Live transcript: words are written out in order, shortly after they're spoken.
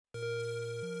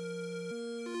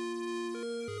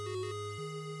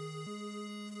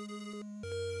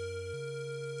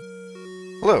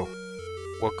Hello,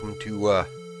 welcome to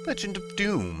Legend of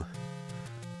Doom.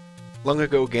 Long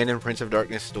ago, Ganon, Prince of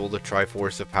Darkness, stole the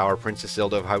Triforce of Power. Princess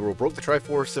Zelda of Hyrule broke the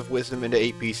Triforce of Wisdom into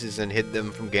 8 pieces and hid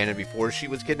them from Ganon before she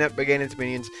was kidnapped by Ganon's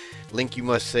minions. Link, you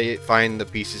must find the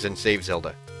pieces and save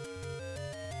Zelda.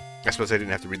 I suppose I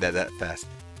didn't have to read that fast.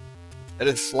 That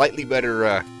is slightly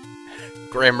better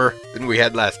grammar than we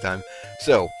had last time.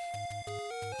 So,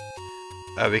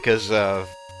 because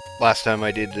last time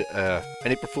I did an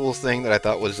April Fool's thing that I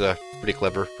thought was pretty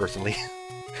clever, personally.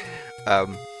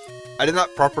 I did not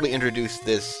properly introduce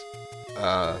this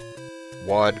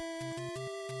WAD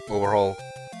overhaul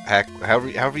hack,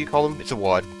 however you call them. It's a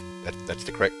WAD. That's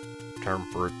the correct term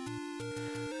for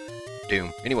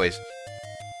Doom. Anyways,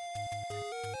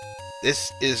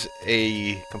 this is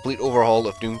a complete overhaul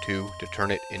of Doom 2 to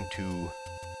turn it into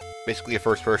basically a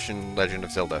first-person Legend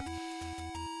of Zelda.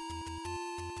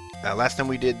 Last time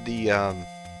we did the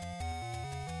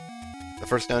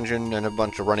first dungeon and a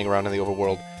bunch of running around in the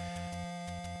overworld.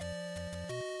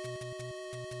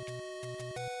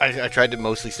 I tried to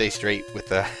mostly stay straight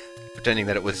with pretending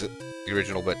that it was the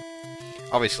original, but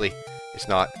obviously it's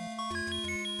not.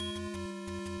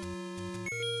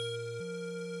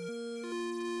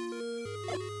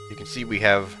 You can see we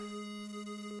have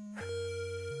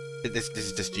this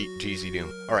is just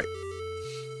GZDoom. Alright.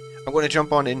 I'm going to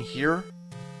jump on in here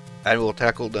and we'll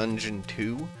tackle Dungeon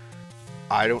 2.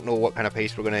 I don't know what kind of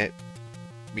pace we're going to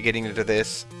be getting into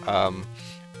this.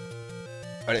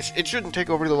 But it shouldn't take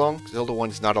overly long. Zelda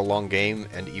 1 is not a long game,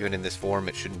 and even in this form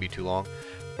it shouldn't be too long.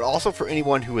 But also for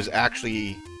anyone who is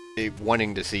actually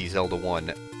wanting to see Zelda 1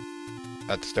 at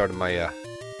the start of my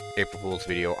April Fool's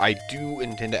video, I do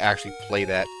intend to actually play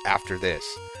that after this.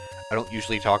 I don't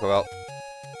usually talk about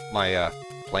my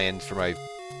plans for my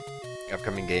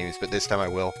upcoming games, but this time I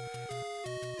will.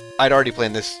 I'd already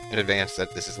planned this in advance,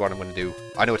 that this is what I'm going to do.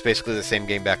 I know it's basically the same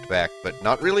game back to back, but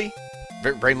not really.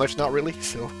 Very much not really,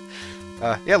 so...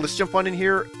 yeah, let's jump on in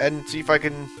here and see if I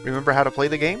can remember how to play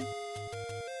the game.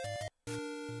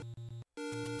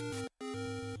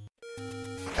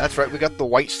 That's right, we got the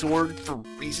white sword for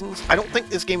reasons. I don't think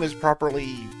this game is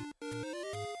properly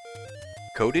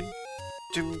coded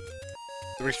to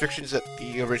the restrictions that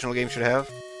the original game should have.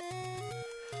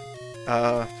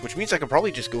 Which means I can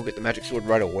probably just go get the magic sword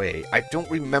right away. I don't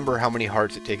remember how many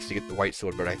hearts it takes to get the white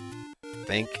sword, but I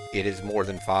think it is more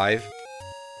than 5.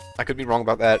 I could be wrong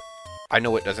about that. I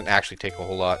know it doesn't actually take a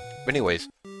whole lot. But anyways,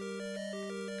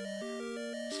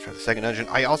 let's try the second dungeon.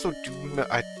 I also do remember,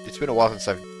 it's been a while since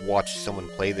I've watched someone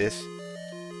play this.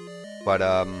 But,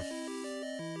 I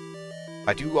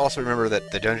do also remember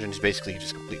that the dungeons basically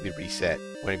just completely reset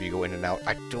whenever you go in and out.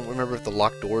 I don't remember if the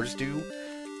locked doors do.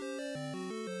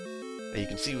 You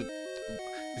can see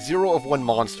 0 of 1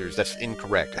 monsters. That's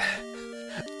incorrect.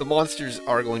 The monsters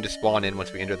are going to spawn in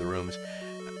once we enter the rooms.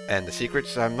 And the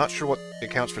secrets, I'm not sure what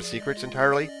accounts for secrets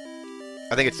entirely.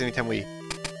 I think it's anytime we...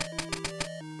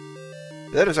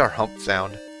 That is our hump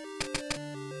sound.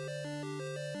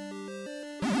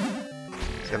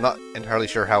 See, I'm not entirely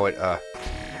sure how it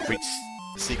treats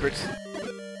secrets.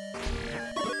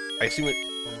 I assume it...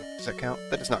 Does that count?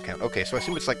 That does not count. Okay, so I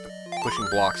assume it's like pushing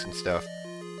blocks and stuff.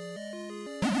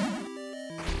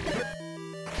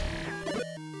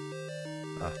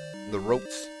 The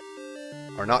ropes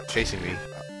are not chasing me.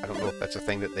 I don't know if that's a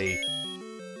thing that they...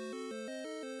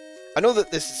 I know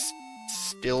that this is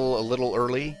still a little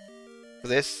early for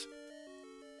this.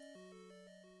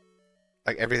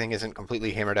 Like, everything isn't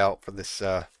completely hammered out for this,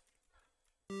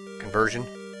 conversion.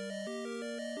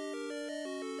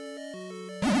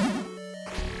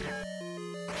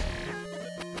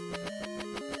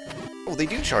 Oh, they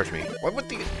do charge me.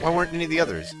 Why weren't any of the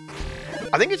others?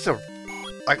 I think it's a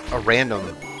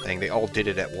random thing. They all did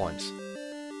it at once.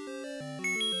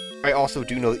 I also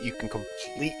do know that you can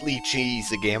completely cheese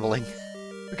the gambling.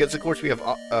 Because, of course, we have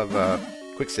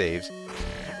quick saves.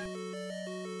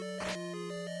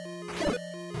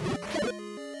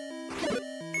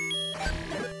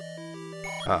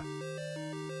 Huh.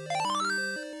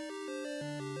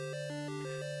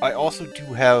 I also do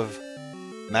have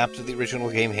maps of the original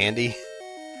game handy.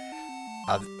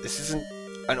 This isn't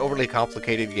an overly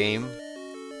complicated game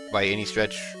by any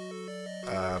stretch,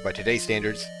 by today's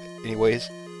standards, anyways.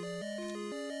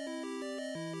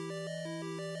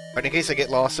 But in case I get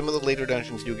lost, some of the later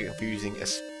dungeons do get confusing,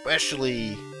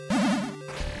 especially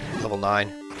level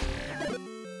 9.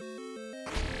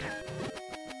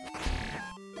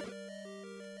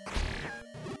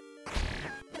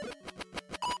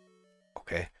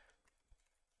 Okay.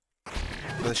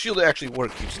 For the shield to actually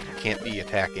work, you just can't be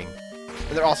attacking.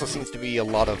 And there also seems to be a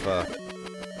lot of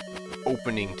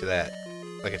opening to that.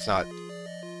 Like, it's not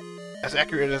as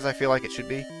accurate as I feel like it should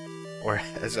be. Or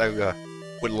as I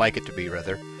would like it to be,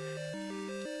 rather.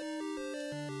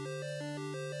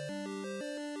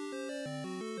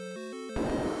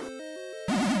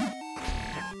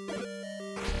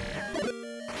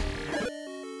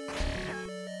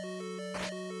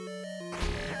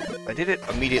 I did it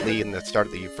immediately in the start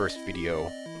of the first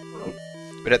video,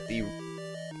 but at the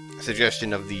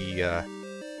suggestion of the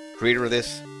creator of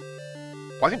this,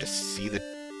 well, I can just see the...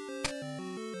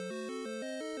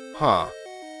 Huh.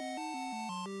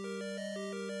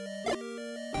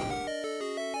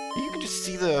 You can just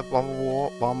see the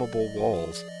bombable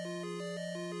walls.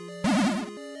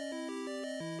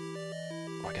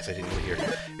 Oh, I guess I didn't go here.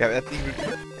 Yeah, at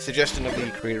the suggestion of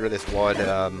the creator of this WOD,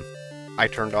 I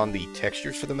turned on the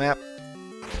textures for the map.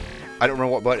 I don't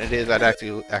remember what button it is. I'd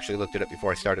actually looked it up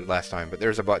before I started last time, but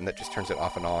there's a button that just turns it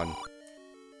off and on.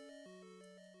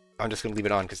 I'm just gonna leave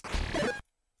it on because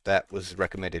that was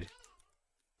recommended.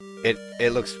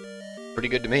 It looks pretty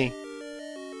good to me.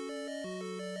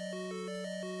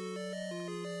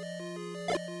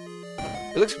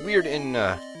 It looks weird in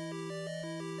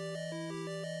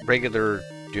regular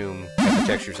Doom with the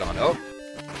textures on. Oh,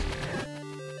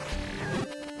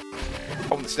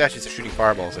 the statues are shooting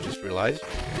fireballs, I just realized.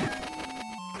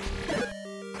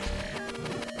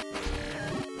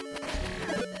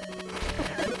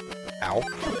 Ow.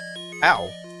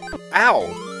 Ow.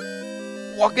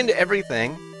 Ow! Walk into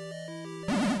everything.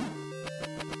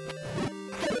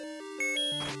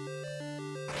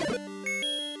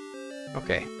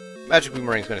 Okay. Magic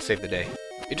Boomerang's gonna save the day.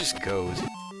 It just goes.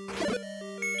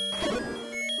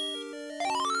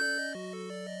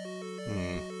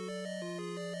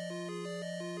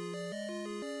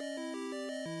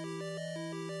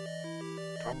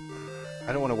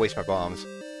 I don't want to waste my bombs.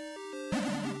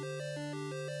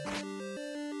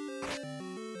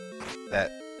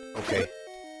 Okay.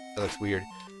 That looks weird.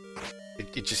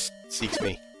 It just seeks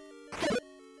me.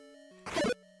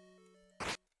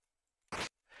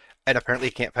 And apparently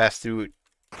it can't pass through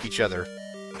each other.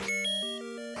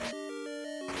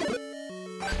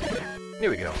 Here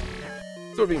we go.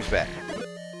 Sword beam's back.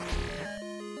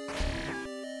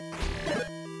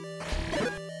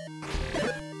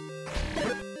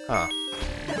 Huh.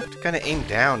 To kind of aim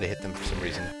down to hit them for some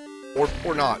reason.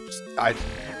 Or not. Just,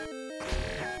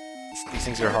 these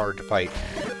things are hard to fight.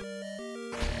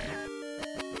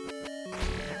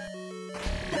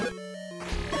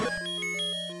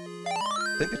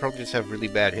 I think they probably just have really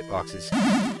bad hitboxes.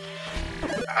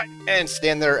 And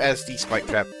stand there as the spike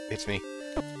trap hits me.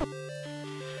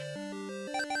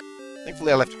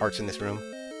 Thankfully I left hearts in this room.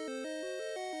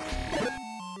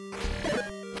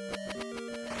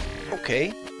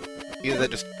 Okay. Either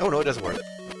that just... Oh no, it doesn't work.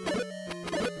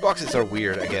 The boxes are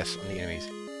weird, I guess, on the enemies.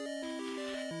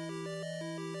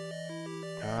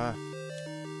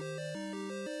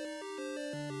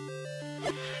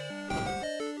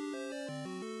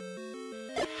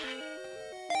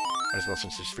 Might as well,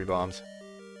 since there's 3 bombs.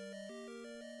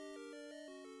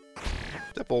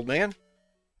 What's up, old man?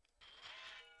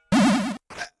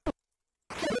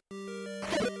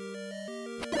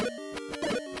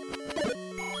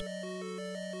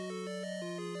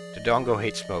 Dodongo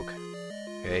hates smoke.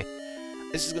 Okay.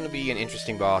 This is going to be an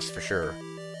interesting boss for sure.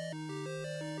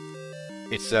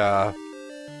 It's,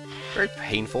 very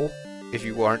painful if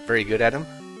you aren't very good at him.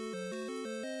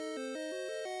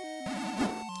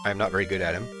 I'm not very good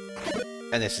at him.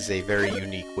 And this is a very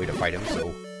unique way to fight him,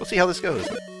 so we'll see how this goes.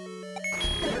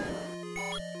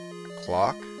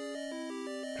 Clock?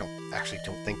 I actually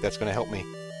don't think that's going to help me.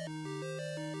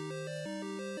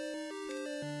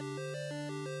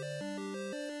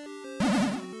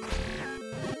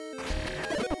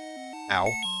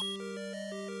 Ow.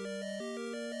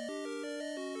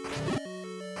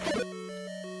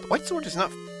 The white sword is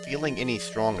not feeling any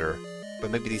stronger,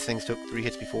 but maybe these things took 3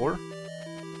 hits before?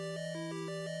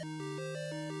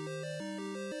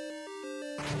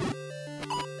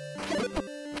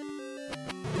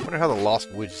 I wonder how the Lost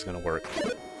Woods is going to work.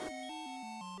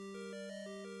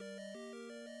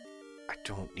 I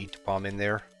don't need to bomb in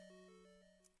there.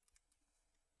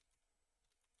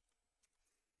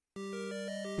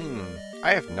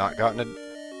 I have not gotten a...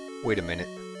 Wait a minute.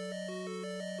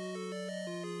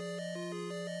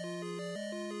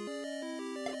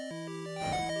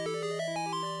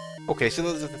 Okay, so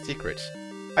those are the secrets.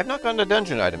 I've not gotten a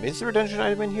dungeon item. Is there a dungeon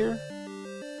item in here?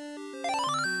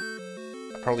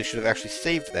 I probably should have actually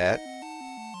saved that.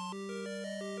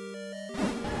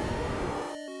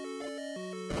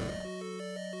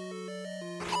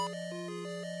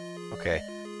 Okay.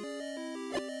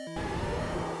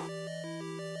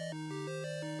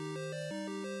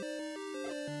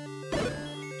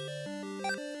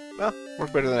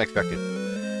 Worked better than I expected.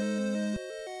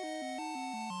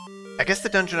 I guess the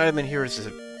dungeon item in here is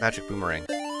a magic boomerang.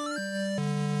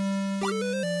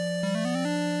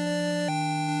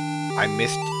 I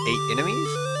missed 8 enemies?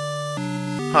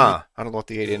 Huh. I don't know what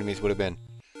the 8 enemies would have been.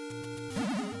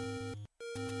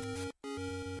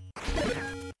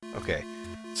 Okay.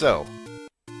 So.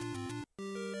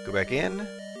 Go back in.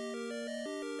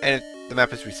 And the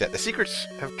map is reset. The secrets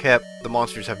have kept, the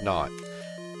monsters have not.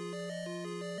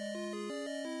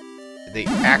 Did they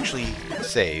actually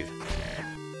save?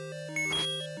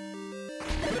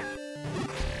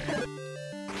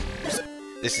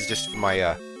 This is just for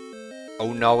my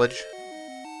own knowledge,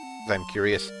 because I'm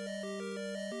curious.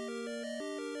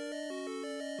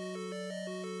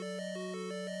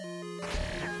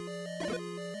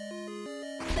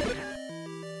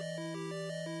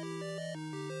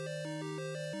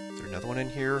 Is there another one in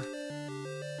here?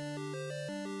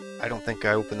 I don't think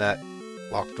I opened that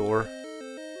locked door.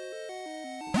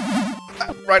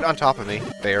 Ah, right on top of me.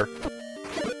 Fair.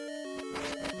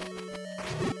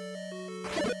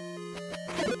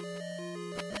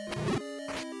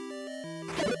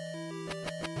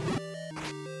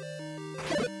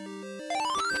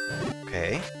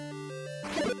 Okay.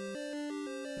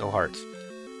 No hearts.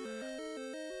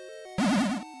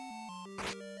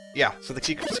 Yeah, so the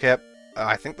secret's kept.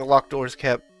 I think the locked door is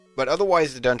kept. But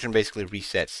otherwise, the dungeon basically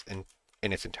resets in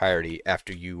its entirety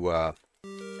after you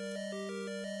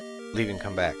leave and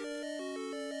come back.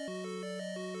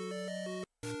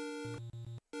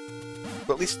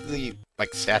 But at least the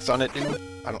stats on it do.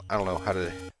 I don't know how to.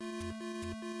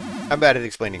 I'm bad at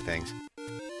explaining things.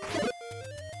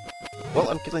 Well,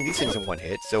 I'm killing these things in one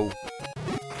hit, so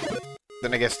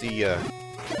then I guess the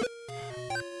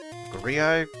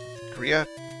Korea,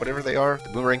 whatever they are, the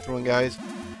boomerang throwing guys,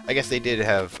 I guess they did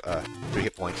have 3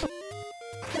 hit points.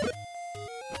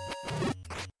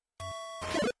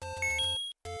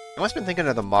 I must have been thinking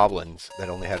of the moblins that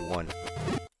only had 1.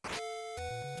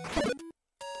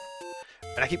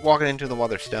 And I keep walking into them while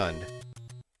they're stunned.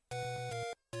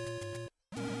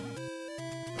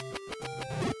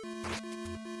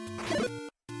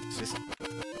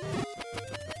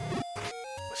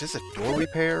 Is this a door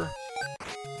repair?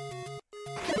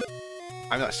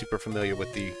 I'm not super familiar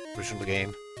with the original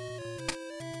game.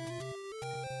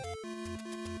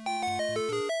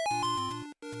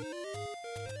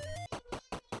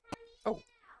 Oh.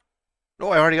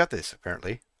 No, I already got this,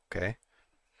 apparently. Okay.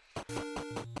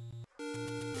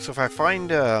 So if I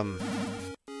find a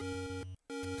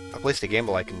place to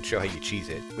gamble, I can show how you cheese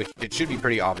it. Which it should be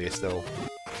pretty obvious, though.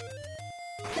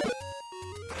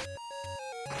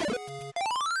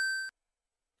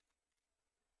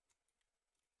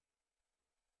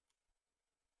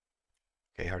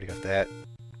 Okay, I already got that.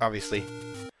 Obviously.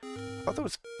 I thought that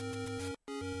was...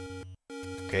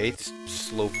 Okay,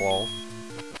 slow fall.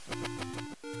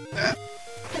 Ah.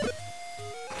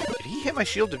 Did he hit my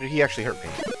shield, or did he actually hurt me?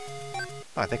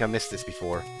 Oh, I think I missed this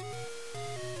before.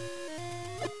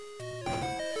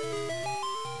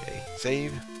 Okay,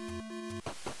 save.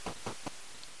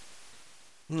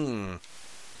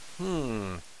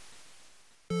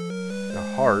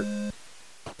 The heart.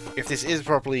 If this is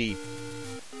properly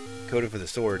coded for the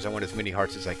swords, I want as many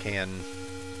hearts as I can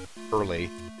early.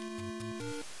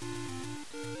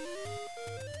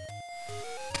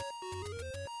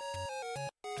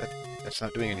 That's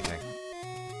not doing anything.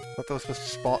 I thought that was supposed to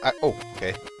spawn. Oh,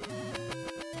 okay.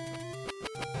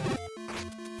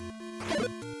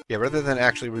 Yeah, rather than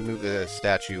actually remove the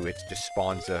statue, it just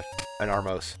spawns an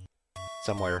Armos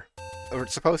somewhere. Or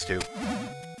it's supposed to.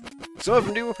 Some of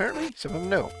them do, apparently. Some of them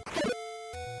don't.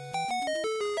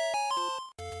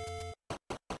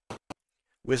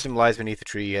 Wisdom lies beneath the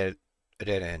tree at a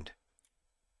dead end.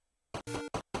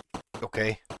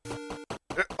 Okay.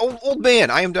 Old man,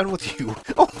 I am done with you.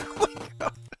 Oh my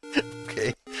god.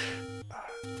 Okay.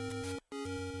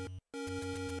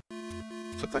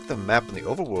 Looks like the map in the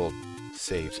overworld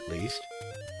saves, at least.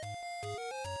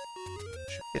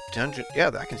 Should be a dungeon.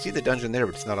 Yeah, I can see the dungeon there,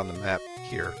 but it's not on the map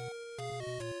here.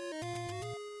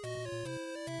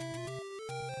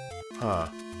 Huh.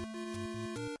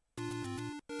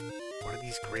 What are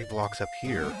these gray blocks up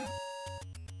here?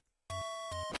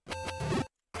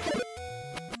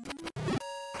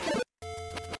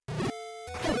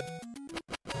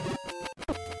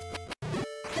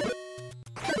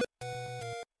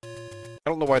 I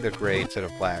don't know why they're gray instead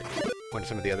of black, when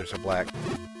some of the others are black.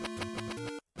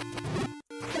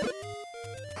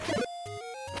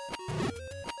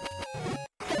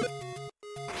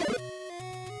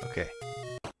 Okay.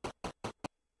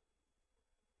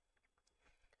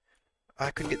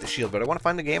 I could get the shield, but I want to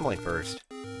find the gambling first.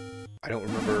 I don't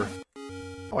remember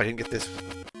Oh, I didn't get this.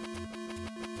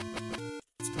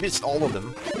 Missed all of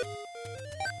them.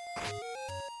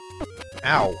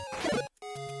 Ow.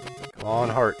 Come on,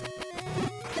 heart.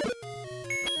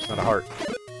 It's not a heart.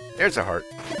 There's a heart.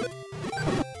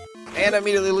 And I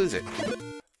immediately lose it.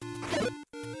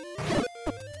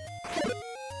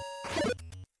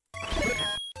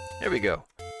 There we go.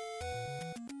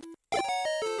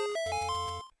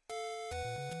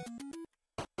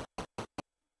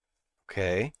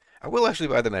 Okay. I will actually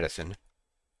buy the medicine.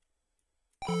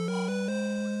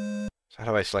 So how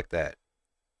do I select that?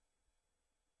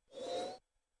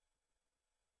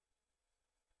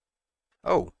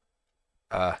 Oh.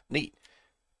 Neat.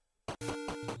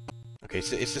 Okay,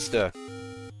 so it's just a...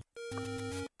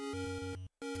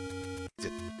 Is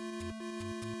it...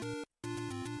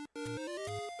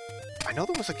 I know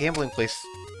there was a gambling place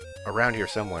around here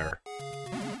somewhere.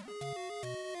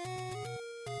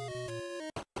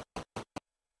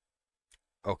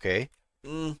 Okay.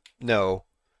 No.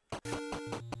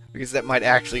 Because that might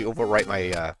actually overwrite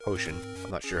my potion.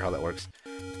 I'm not sure how that works.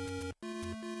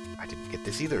 I didn't get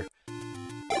this either.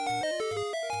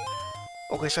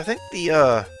 Okay, so I think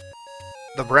the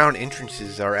brown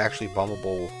entrances are actually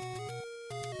bombable.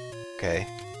 Okay.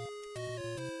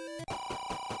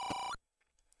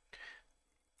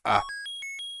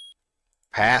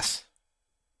 Pass.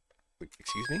 Wait,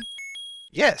 excuse me?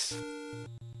 Yes!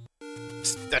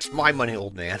 That's my money,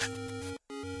 old man.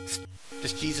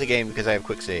 Just cheese the game because I have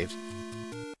quick saves.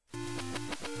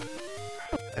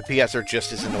 And PS are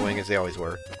just as annoying as they always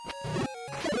were.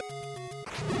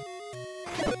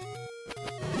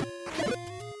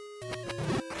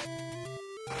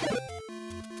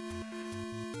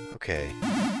 Okay.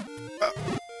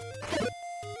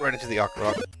 Right into the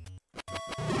Rock.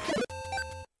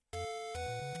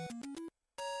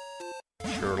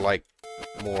 Sure, like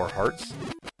more hearts.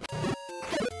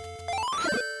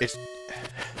 It's...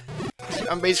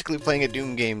 I'm basically playing a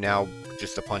Doom game now,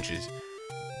 just the punches.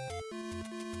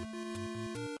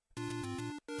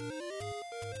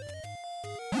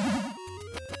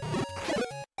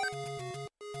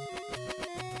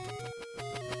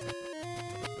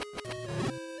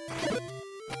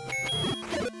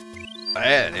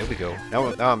 And there we go.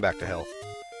 Now I'm back to health.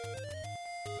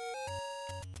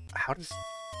 How does...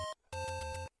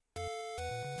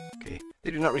 Okay.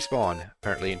 They do not respawn,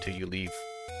 apparently, until you leave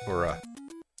for a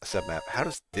submap. How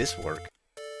does this work?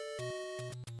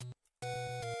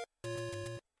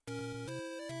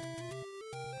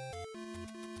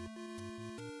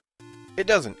 It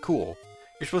doesn't. Cool.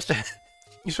 You're supposed to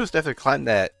have to climb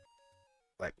that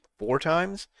like 4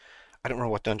 times. I don't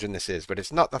remember what dungeon this is, but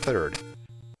it's not the 3rd.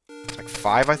 It's like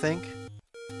 5, I think.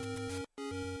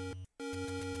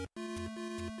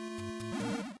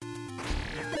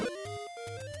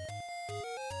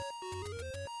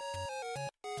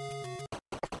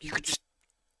 You could just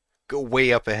go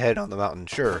way up ahead on the mountain,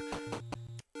 sure.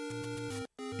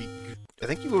 I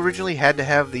think you originally had to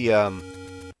have the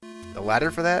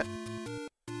ladder for that.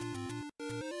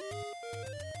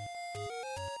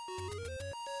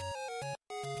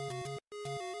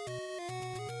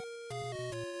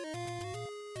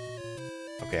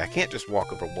 Okay, I can't just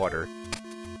walk over water.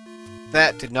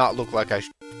 That did not look like I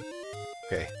should...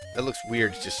 Okay, that looks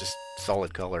weird, it's just a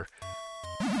solid color.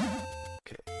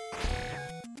 Okay.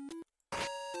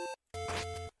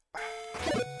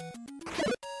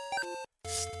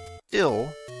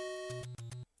 Still...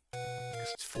 I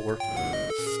guess it's 4.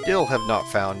 Still have not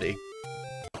found a...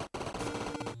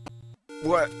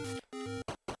 What?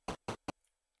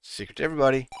 Secret to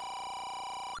everybody.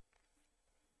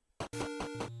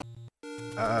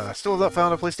 Still have not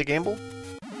found a place to gamble?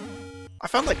 I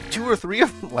found like 2 or 3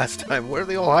 of them last time. Where are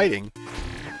they all hiding? Oh,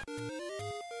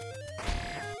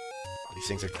 these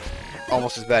things are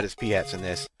almost as bad as P-hats in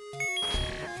this.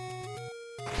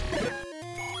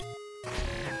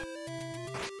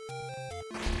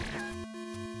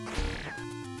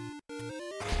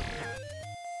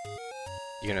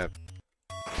 You're gonna...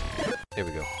 There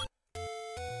we go.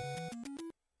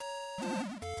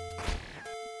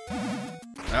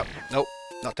 Oh, nope.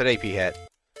 Not today, P-hat.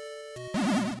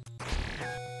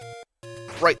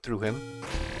 Right through him.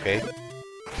 Okay.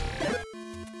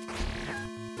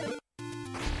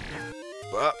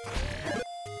 What?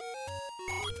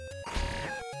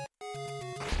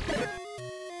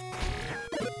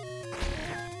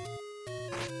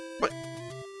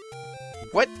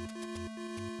 What?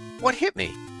 What hit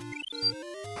me?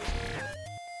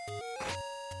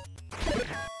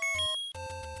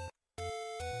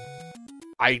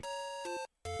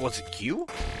 Was it you?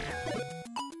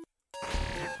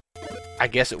 I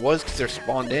guess it was because they're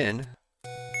spawned in.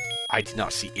 I did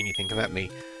not see anything come at me.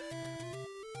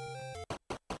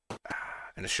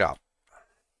 And a shop.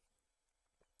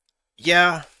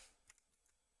 Yeah.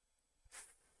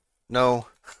 No.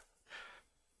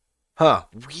 Huh.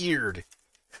 Weird.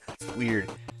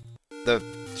 Weird. The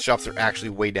shops are actually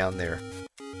way down there.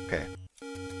 Okay.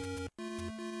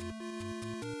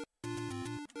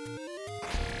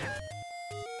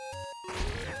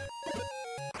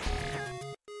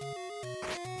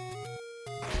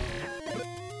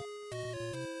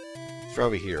 It's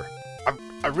over here.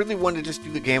 I really wanted to just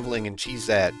do the gambling and cheese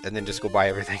that, and then just go buy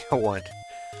everything I want.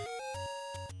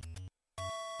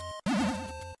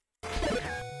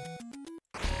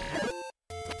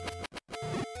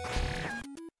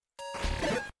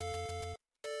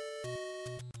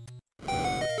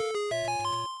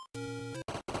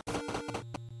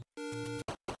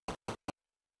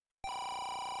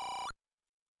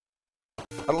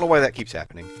 I don't know why that keeps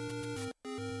happening.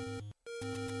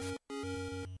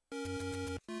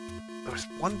 There's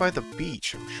one by the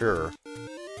beach, I'm sure.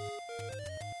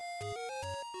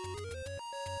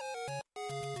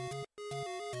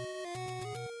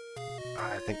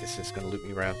 I think this is going to loop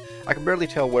me around. I can barely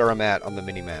tell where I'm at on the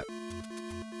mini-map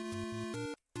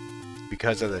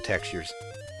because of the textures.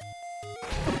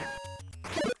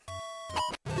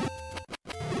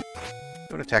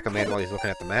 Don't attack a man while he's looking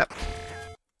at the map.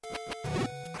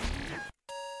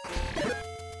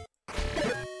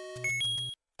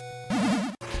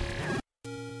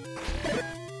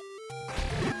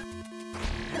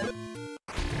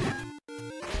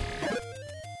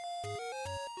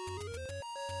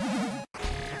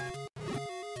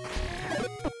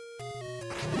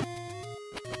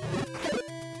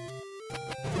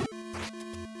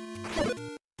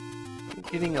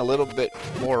 Getting a little bit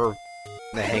more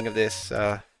the hang of this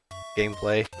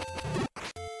gameplay.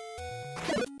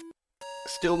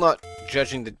 Still not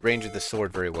judging the range of the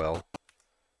sword very well.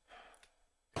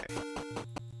 Okay.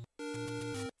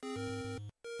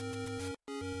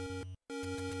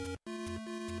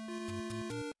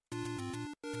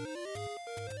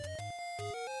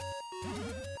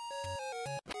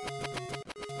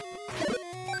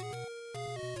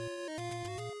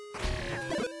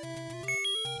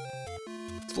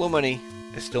 Slow money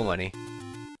is still money.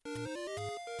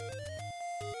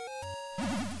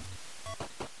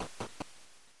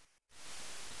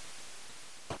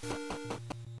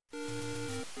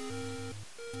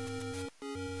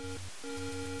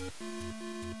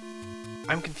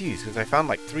 I'm confused because I found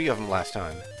like 3 of them last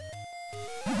time.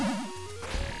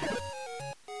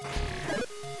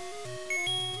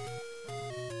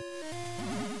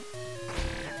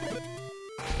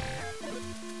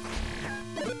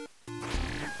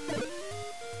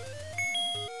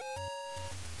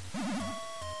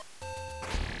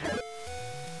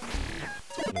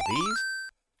 One of these?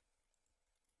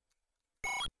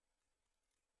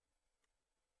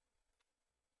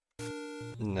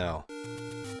 No.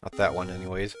 Not that one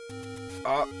anyways.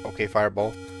 Okay,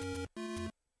 fireball.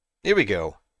 Here we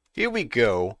go. Here we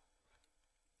go.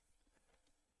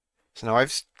 So now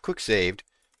I've quick saved.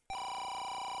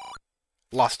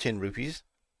 Lost 10 rupees.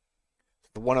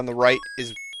 The one on the right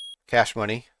is cash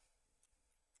money.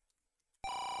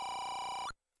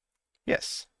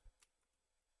 Yes.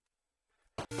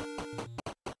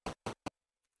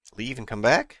 Leave and come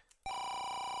back.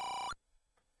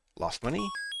 Lost money.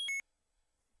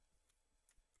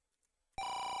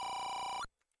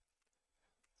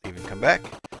 Leave and come back.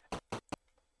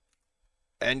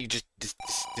 And you just... This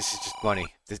is just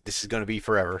money. This is going to be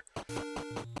forever.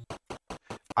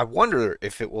 I wonder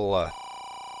if it will...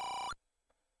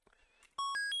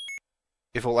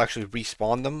 if it will actually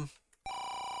respawn them.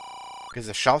 Because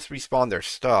the shops respawn their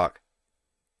stock.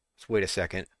 Let's wait a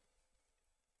second.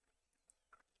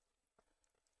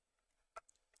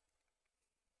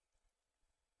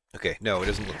 Okay, no, it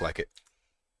doesn't look like it.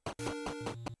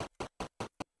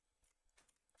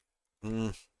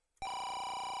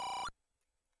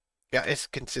 Yeah, it's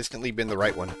consistently been the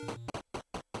right one.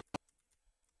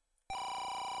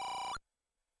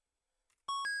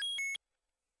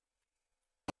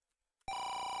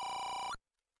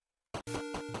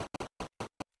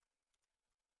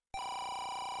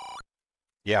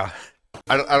 Yeah,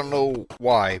 I don't know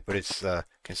why, but it's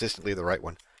consistently the right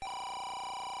one.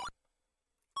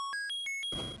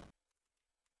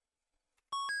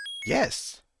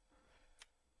 Yes!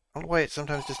 I don't know why it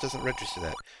sometimes just doesn't register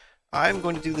that. I'm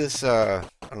going to do this, I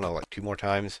don't know, like 2 more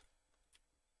times.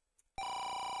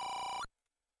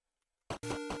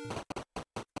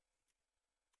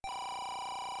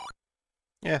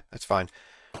 Yeah, that's fine.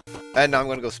 And now I'm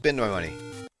going to go spend my money.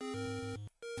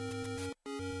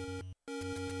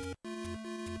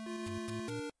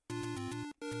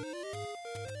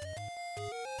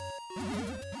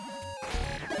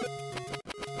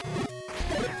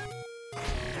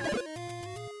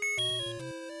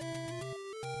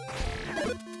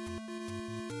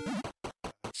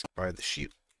 buy the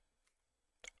shield?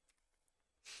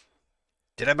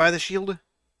 Did I buy the shield?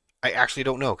 I actually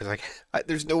don't know, because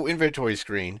there's no inventory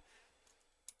screen.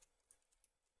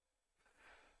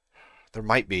 There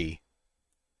might be.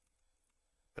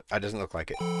 But it doesn't look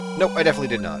like it. Nope, I definitely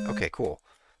did not. Okay, cool.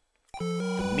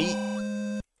 The meat.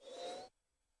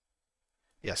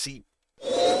 Yeah, see.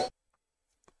 The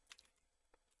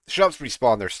shops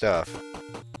respawn their stuff.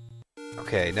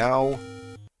 Okay, now...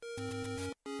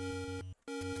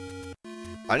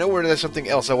 I know where there's something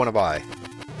else I want to buy.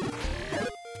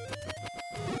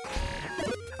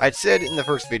 I'd said in the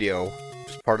first video,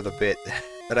 just part of the bit,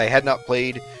 that I had not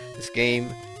played this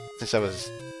game since I was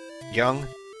young.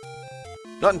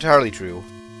 Not entirely true.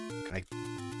 I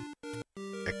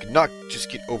could not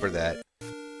just get over that.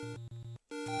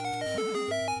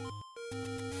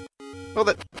 Well,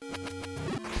 that...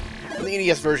 In the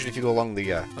NES version, if you go along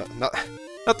the,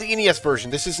 not the NES version,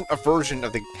 this isn't a version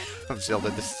of Zelda,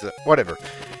 this is, whatever.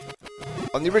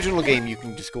 On the original game, you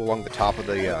can just go along the top of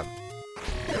the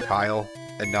tile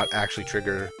and not actually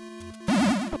trigger...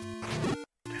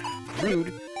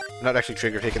 Rude! Not actually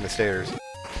trigger taking the stairs.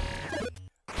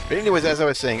 But anyways, as I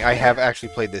was saying, I have actually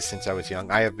played this since I was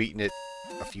young. I have beaten it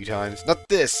a few times. Not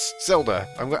this! Zelda!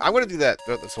 I'm going to do that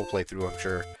throughout this whole playthrough, I'm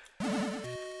sure.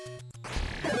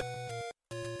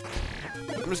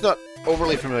 I'm just not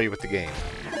overly familiar with the game.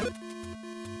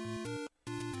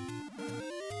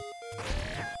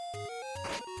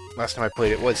 Last time I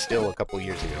played it was still a couple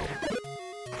years ago.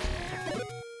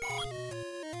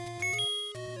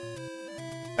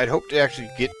 I'd hope to actually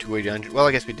get to a dungeon. Well,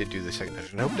 I guess we did do the second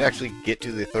dungeon. I hope to actually get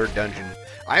to the third dungeon.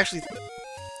 I actually...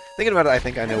 Thinking about it, I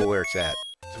think I know where it's at.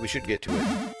 So we should get to it.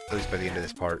 At least by the end of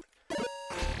this part.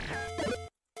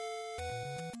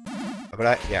 But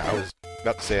I was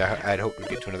about to say I'd hope to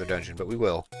get to another dungeon, but we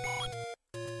will.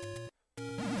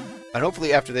 And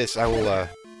hopefully after this, I will, I'll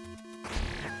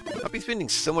be spending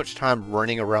so much time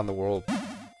running around the world.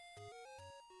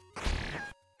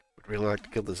 Would really like to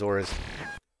kill the Zoras.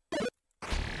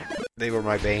 They were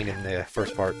my bane in the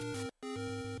first part.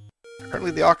 Apparently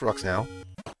the Octoroks now.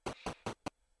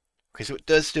 Okay, so it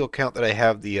does still count that I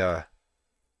have the,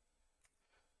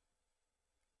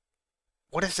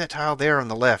 what is that tile there on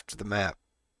the left of the map?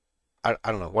 I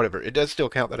don't know, whatever. It does still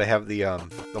count that I have the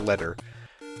letter.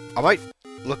 I might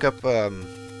look up,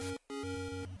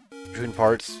 between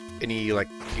parts, any, like,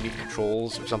 unique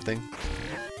controls or something.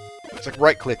 It's like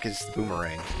right-click is the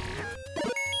boomerang.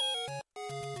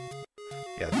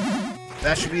 Yeah,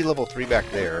 that should be level 3 back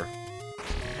there.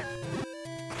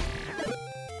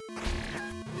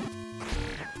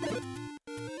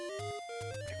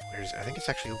 Where's... I think it's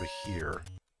actually over here.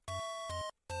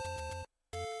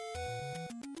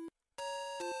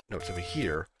 No, it's over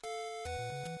here.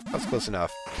 That's close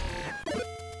enough.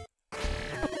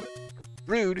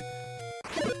 Rude!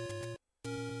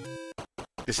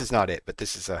 This is not it, but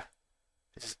this is a...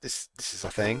 This is a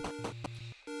thing.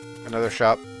 Another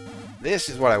shop. This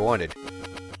is what I wanted.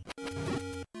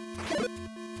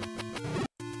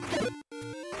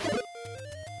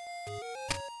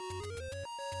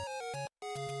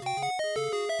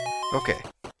 Okay.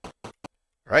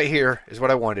 Right here is what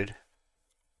I wanted.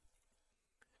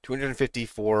 250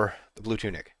 for the blue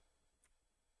tunic.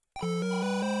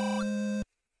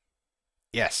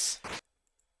 Yes.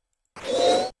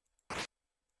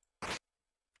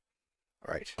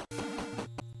 Alright.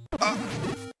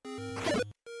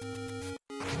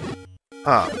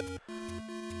 Huh.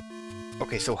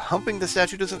 Okay, so humping the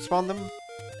statue doesn't spawn them?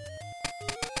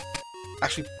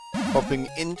 Actually, bumping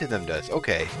into them does.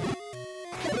 Okay.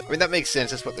 I mean, that makes sense.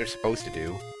 That's what they're supposed to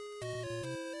do.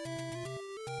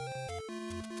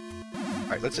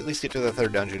 Alright, let's at least get to the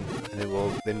third dungeon, and then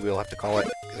we'll have to call it,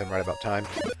 because I'm right about time.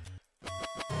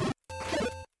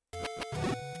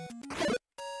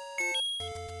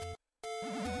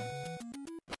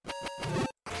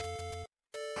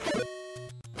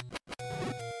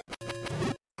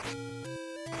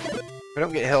 If I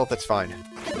don't get health, that's fine.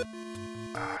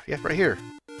 Yeah, right here.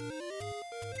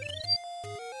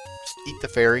 Just eat the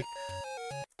fairy.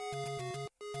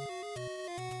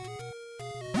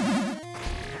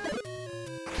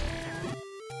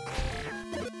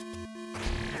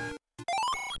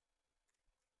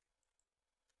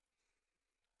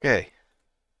 Okay.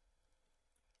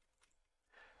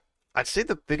 I'd say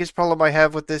the biggest problem I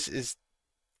have with this is...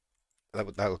 That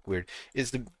would look weird.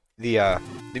 Is the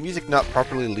music not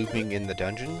properly looping in the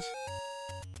dungeons.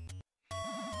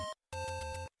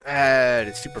 And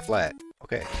it's super flat.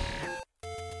 Okay.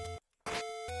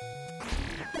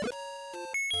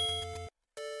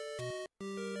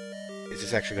 Is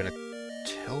this actually gonna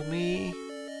tell me?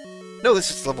 No,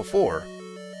 this is level 4.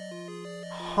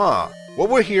 Huh. Well,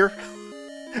 we're here.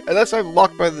 Unless I'm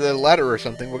locked by the ladder or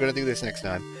something, we're gonna do this next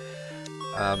time.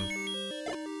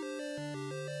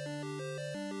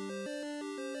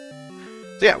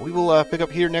 So yeah, we will pick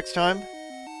up here next time.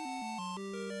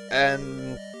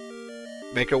 And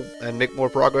make more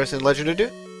progress in Legend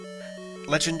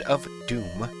of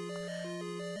Doom.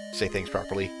 Say things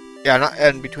properly. Yeah,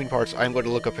 and between parts, I'm going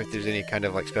to look up if there's any kind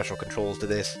of like special controls to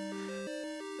this.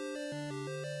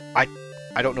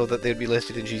 I don't know that they'd be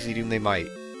listed in GZDoom. They might.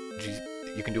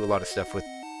 You can do a lot of stuff with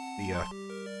the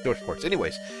source ports.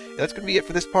 Anyways, that's going to be it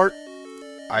for this part.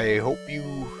 I hope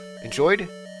you enjoyed.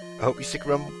 I hope you stick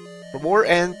around for more,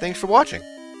 and thanks for watching.